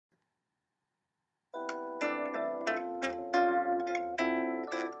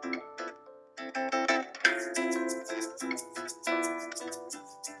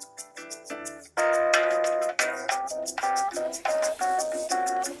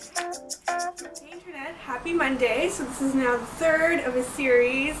Happy Monday. So this is now the third of a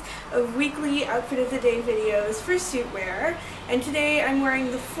series of weekly outfit of the day videos for suit wear. And today I'm wearing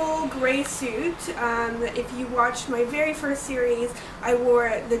the full gray suit. If you watched my very first series, I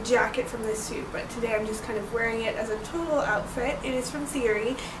wore the jacket from this suit, but today I'm just kind of wearing it as a total outfit. It is from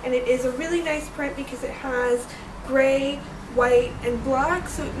Theory, and it is a really nice print because it has gray, white, and black,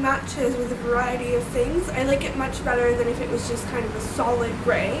 so it matches with a variety of things. I like it much better than if it was just kind of a solid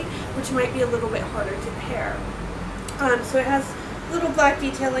gray, which might be a little bit harder to pair. So it has little black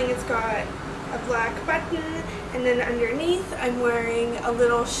detailing. It's got a black button, and then underneath I'm wearing a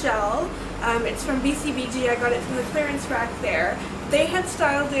little shell. It's from BCBG. I got it from the clearance rack there. They had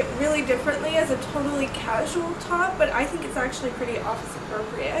styled it really differently as a totally casual top, but I think it's actually pretty office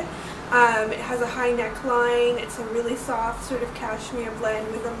appropriate. It has a high neckline. It's a really soft sort of cashmere blend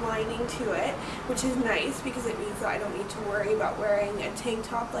with a lining to it, which is nice because it means that I don't need to worry about wearing a tank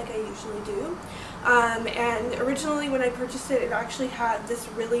top like I usually do. And originally when I purchased it, it actually had this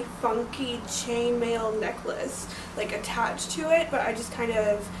really funky chainmail necklace like attached to it, but I just kind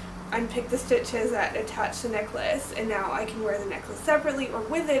of unpicked the stitches that attach the necklace, and now I can wear the necklace separately or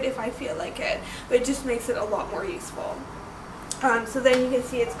with it if I feel like it, but it just makes it a lot more useful. So then you can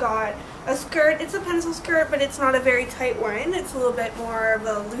see it's got a skirt. It's a pencil skirt, but it's not a very tight one. It's a little bit more of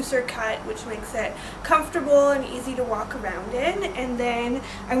a looser cut, which makes it comfortable and easy to walk around in. And then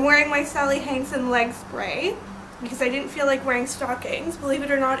I'm wearing my Sally Hansen leg spray because I didn't feel like wearing stockings. Believe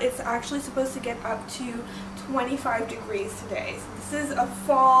it or not, it's actually supposed to get up to 25 degrees today. So this is a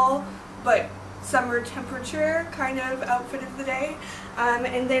fall but summer temperature kind of outfit of the day.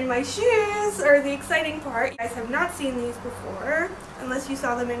 And then my shoes are the exciting part. You guys have not seen these before unless you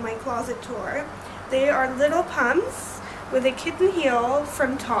saw them in my closet tour. They are little pumps with a kitten heel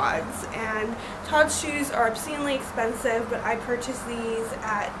from Todd's, and Todd's shoes are obscenely expensive, but I purchased these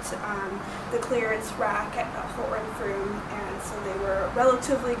at the clearance rack at Holt Renfrew, and so they were a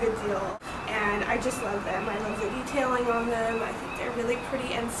relatively good deal, and I just love them. I love the detailing on them. I think they're really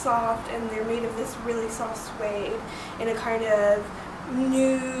pretty and soft, and they're made of this really soft suede in a kind of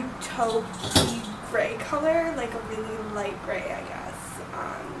nude taupey gray color, like a really light gray, I guess.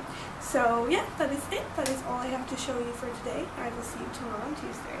 So yeah, that is it. That is all I have to show you for today. I will see you tomorrow on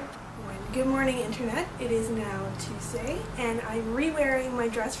Tuesday. Good morning, Internet. It is now Tuesday, and I'm re-wearing my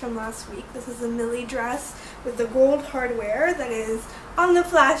dress from last week. This is a Millie dress with the gold hardware that is on the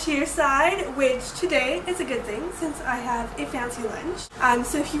flashier side, which today is a good thing since I have a fancy lunch.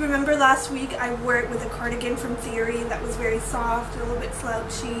 So if you remember last week, I wore it with a cardigan from Theory that was very soft, a little bit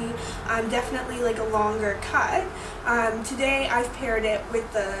slouchy, definitely like a longer cut. Today I've paired it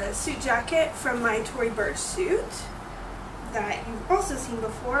with the suit jacket from my Tory Burch suit that you've also seen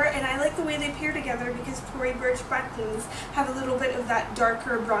before, and I like the way they pair together because Tory Burch buttons have a little bit of that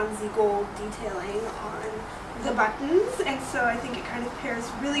darker bronzy gold detailing on the buttons, and so I think it kind of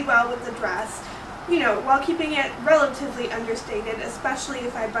pairs really well with the dress, you know, while keeping it relatively understated, especially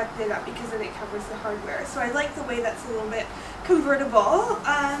if I button it up because then it covers the hardware. So I like the way that's a little bit convertible,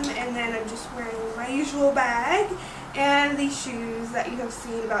 and then I'm just wearing my usual bag and these shoes that you have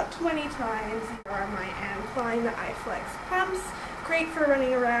seen about 20 times. These are my Anne Klein iFlex pumps. Great for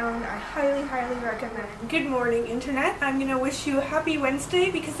running around. I highly, highly recommend. Good morning, Internet. I'm going to wish you a happy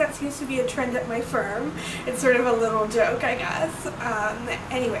Wednesday because that seems to be a trend at my firm. It's sort of a little joke, I guess.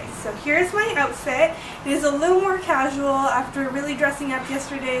 Anyway, so here's my outfit. It is a little more casual. After really dressing up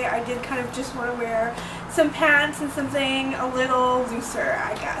yesterday, I did kind of just want to wear some pants and something a little looser,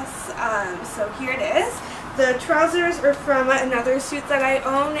 I guess. So here it is. The trousers are from another suit that I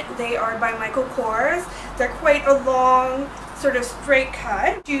own. They are by Michael Kors. They're quite a long, sort of straight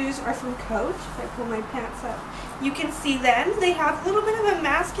cut. Shoes are from Coach. If I pull my pants up, you can see them. They have a little bit of a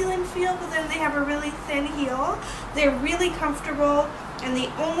masculine feel, but then they have a really thin heel. They're really comfortable, and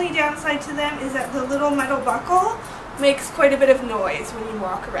the only downside to them is that the little metal buckle makes quite a bit of noise when you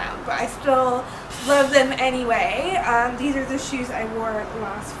walk around, but I still love them anyway. These are the shoes I wore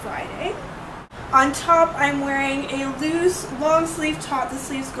last Friday. On top, I'm wearing a loose, long sleeve top. The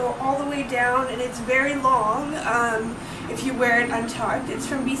sleeves go all the way down, and it's very long if you wear it untucked. It's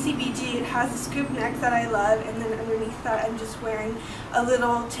from BCBG. It has a scoop neck that I love, and then underneath that, I'm just wearing a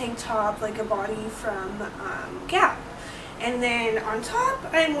little tank top, like a body from Gap. And then on top,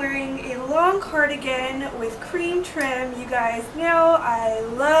 I'm wearing a long cardigan with cream trim. You guys know I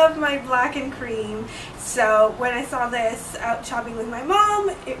love my black and cream. So when I saw this out shopping with my mom,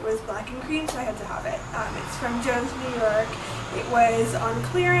 it was black and cream, so I had to have it. It's from Joe's New York. It was on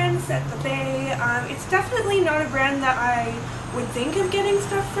clearance at the Bay. It's definitely not a brand that I would think of getting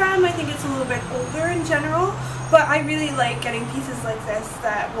stuff from. I think it's a little bit older in general, But I really like getting pieces like this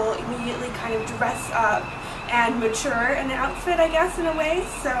that will immediately kind of dress up and mature an outfit, I guess, in a way.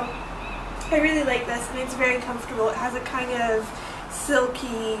 So I really like this, and it's very comfortable. It has a kind of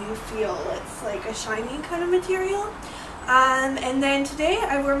silky feel. It's like a shiny kind of material. And then today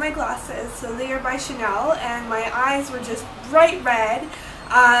I wore my glasses, so they are by Chanel, and my eyes were just bright red,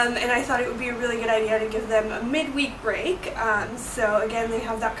 and I thought it would be a really good idea to give them a midweek break. So again, they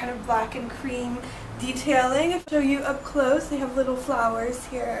have that kind of black and cream detailing. I'll show you up close. They have little flowers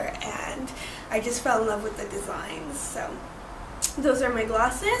here, and I just fell in love with the designs. So those are my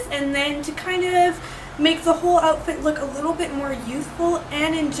glasses, and then to kind of make the whole outfit look a little bit more youthful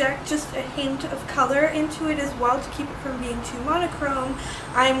and inject just a hint of color into it as well to keep it from being too monochrome,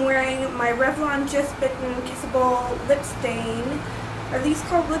 I'm wearing my Revlon Just Bitten Kissable Lip Stain. Are these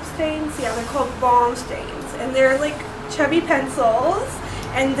called lip stains? Yeah, they're called balm stains, and they're like chubby pencils,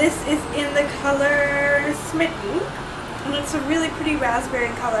 and this is in the color Smitten. And it's a really pretty raspberry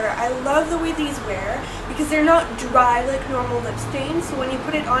color. I love the way these wear because they're not dry like normal lip stains, so when you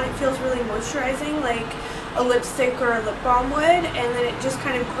put it on it feels really moisturizing like a lipstick or a lip balm would, and then it just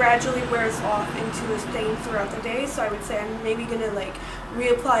kind of gradually wears off into a stain throughout the day. So I would say I'm maybe going to like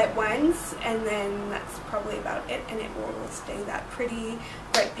reapply it once, and then that's probably about it, and it will stay that pretty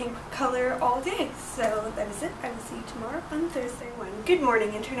bright pink color all day. So that is it. I will see you tomorrow on Thursday. Good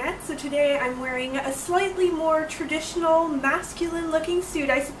morning, Internet. So today I'm wearing a slightly more traditional masculine looking suit,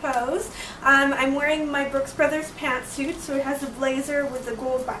 I suppose. I'm wearing my Brooks Brothers pantsuit, so it has a blazer with the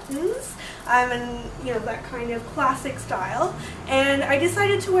gold buttons, and you know, that kind of classic style, and I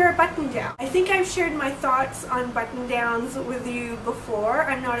decided to wear a button down. I think I've shared my thoughts on button downs with you before.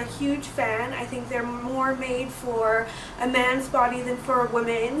 I'm not a huge fan. I think they're more made for a man's body than for a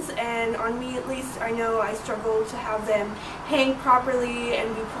woman's, and on me at least, I know I struggle to have them hang properly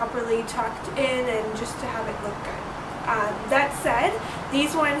and be properly tucked in and just to have it look good. That said,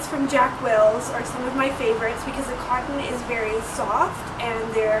 these ones from Jack Wills are some of my favorites because the cotton is very soft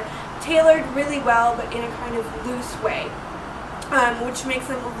and they're tailored really well, but in a kind of loose way, which makes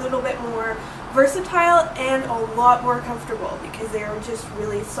them a little bit more versatile and a lot more comfortable because they're just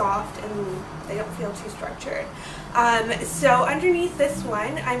really soft and they don't feel too structured. So underneath this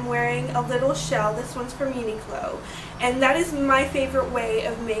one, I'm wearing a little shell. This one's from Uniqlo, and that is my favorite way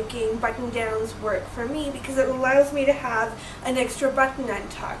of making button downs work for me because it allows me to have an extra button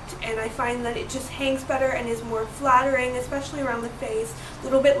untucked, and I find that it just hangs better and is more flattering, especially around the face, a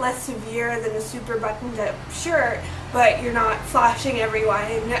little bit less severe than a super buttoned up shirt, but you're not flashing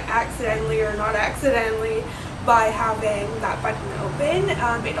everyone accidentally or not accidentally by having that button open.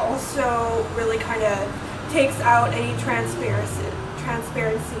 It also really kind of takes out any transparency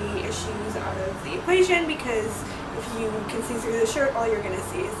issues out of the equation because if you can see through the shirt, all you're going to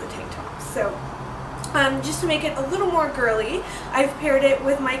see is the tank top. So just to make it a little more girly, I've paired it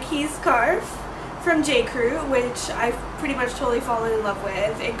with my Keys scarf from J. Crew, which I've pretty much totally fallen in love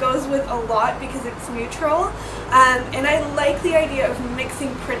with. It goes with a lot because it's neutral, and I like the idea of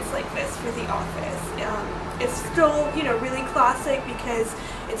mixing prints like this for the office. It's still, you know, really classic because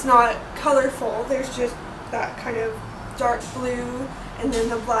it's not colorful. There's just that kind of dark blue and then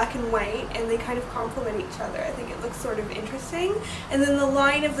the black and white, and they kind of complement each other. I think it looks sort of interesting. And then the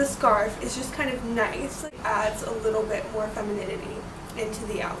line of the scarf is just kind of nice. It adds a little bit more femininity into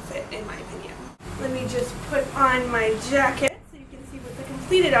the outfit, in my opinion. Let me just put on my jacket so you can see what the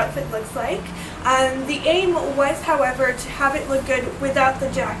completed outfit looks like. The aim was, however, to have it look good without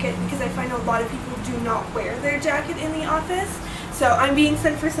the jacket because I find a lot of people do not wear their jacket in the office. So I'm being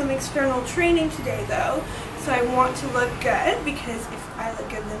sent for some external training today though, so I want to look good because if I look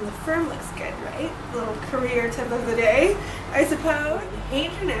good then the firm looks good, right? Little career tip of the day, I suppose. Hey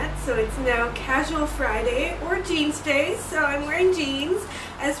Internet, so it's now Casual Friday or Jeans Day, so I'm wearing jeans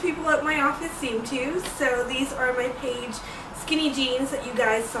as people at my office seem to. So these are my Paige skinny jeans that you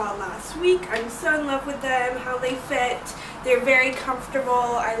guys saw last week. I'm so in love with them, how they fit. They're very comfortable.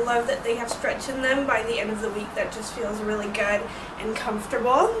 I love that they have stretch in them by the end of the week. That just feels really good and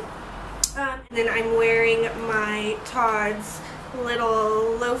comfortable. And then I'm wearing my Todd's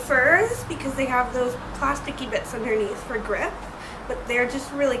little loafers because they have those plasticky bits underneath for grip, but they're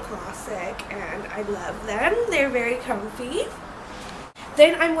just really classic and I love them. They're very comfy.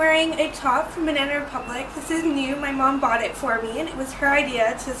 Then I'm wearing a top from Banana Republic. This is new. My mom bought it for me and it was her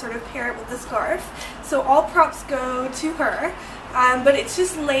idea to sort of pair it with the scarf. So all props go to her. But it's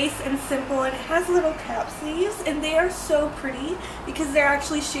just lace and simple, and it has little cap sleeves, and they are so pretty because they're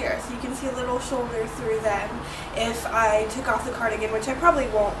actually sheer, so you can see a little shoulder through them if I took off the cardigan, which I probably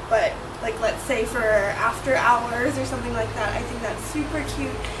won't, but like let's say for after hours or something like that, I think that's super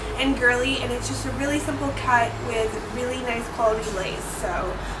cute and girly, and it's just a really simple cut with really nice quality lace.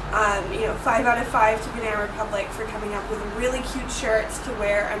 So you know, 5 out of 5 to Banana Republic for coming up with really cute shirts to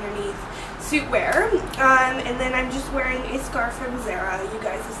wear underneath suit wear. And then I'm just wearing a scarf from Zara. You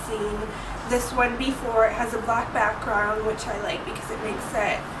guys have seen this one before. It has a black background, which I like because it makes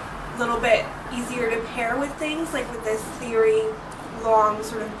it a little bit easier to pair with things, like with this Theory long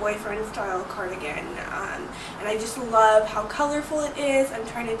sort of boyfriend style cardigan, and I just love how colorful it is. I'm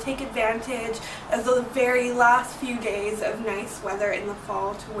trying to take advantage of the very last few days of nice weather in the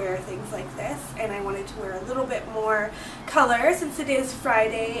fall to wear things like this, and I wanted to wear a little bit more color since it is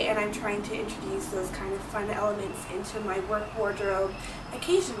Friday, and I'm trying to introduce those kind of fun elements into my work wardrobe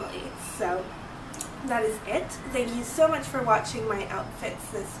occasionally. So that is it. Thank you so much for watching my outfits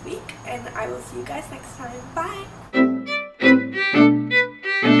this week, and I will see you guys next time. Bye!